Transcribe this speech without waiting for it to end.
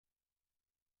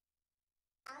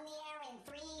On the air in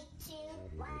 3,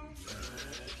 2, 1.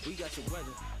 We got your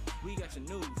weather, we got your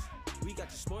news, we got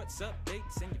your sports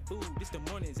updates and your food. This the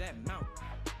mornings at Mount.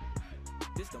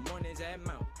 This the mornings at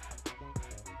Mount.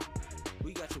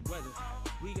 We got your weather,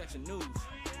 we got your news,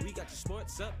 we got your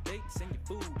sports updates and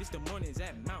your food. This the mornings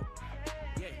at Mount.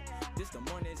 Yeah, this the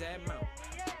mornings at Mount.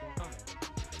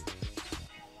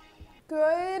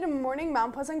 Good morning,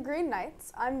 Mount Pleasant Green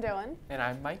Knights. I'm Dylan. And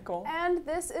I'm Michael. And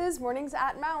this is Mornings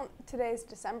at Mount. Today's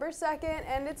December 2nd,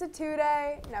 and it's a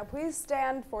 2-day. Now please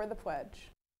stand for the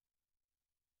pledge.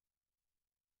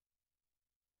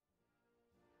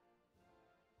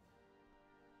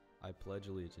 I pledge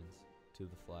allegiance to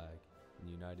the flag of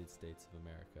the United States of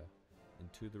America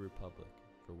and to the republic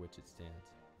for which it stands,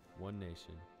 one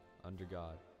nation, under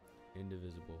God,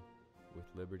 indivisible, with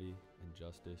liberty and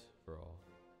justice for all.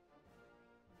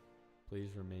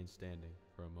 Please remain standing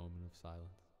for a moment of silence.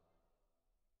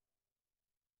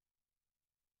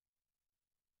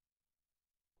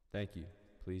 Thank you.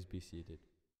 Please be seated.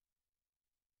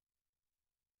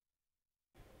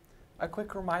 A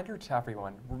quick reminder to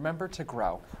everyone, remember to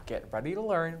grow. Get ready to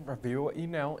learn, review what you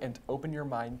know, and open your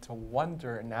mind to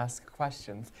wonder and ask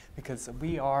questions because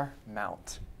we are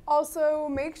Mount. Also,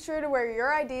 make sure to wear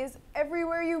your IDs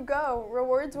everywhere you go.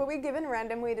 Rewards will be given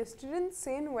randomly to students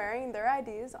seen wearing their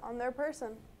IDs on their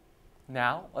person.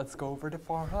 Now, let's go over to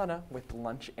Farhana with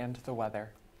lunch and the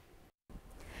weather.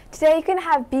 Today you can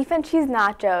have beef and cheese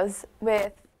nachos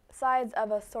with sides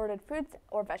of assorted fruits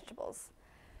or vegetables.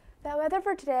 The weather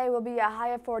for today will be a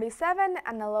high of 47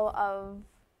 and a low of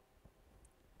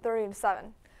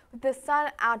 37, with the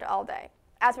sun out all day.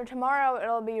 As for tomorrow,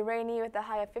 it'll be rainy with a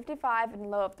high of 55 and a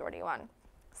low of 31.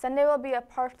 Sunday will be a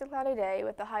partially cloudy day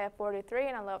with a high of 43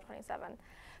 and a low of 27.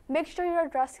 Make sure you're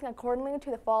dressing accordingly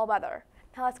to the fall weather.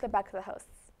 Now let's get back to the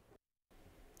hosts.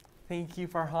 Thank you,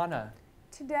 Farhana.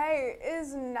 Today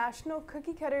is National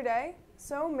Cookie Cutter Day,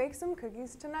 so make some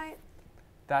cookies tonight.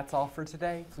 That's all for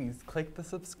today. Please click the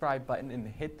subscribe button and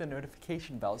hit the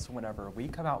notification bell so whenever we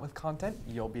come out with content,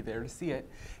 you'll be there to see it.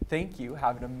 Thank you.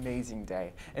 Have an amazing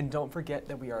day. And don't forget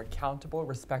that we are accountable,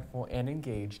 respectful, and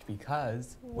engaged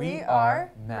because we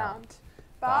are Mount.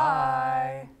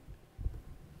 Bye.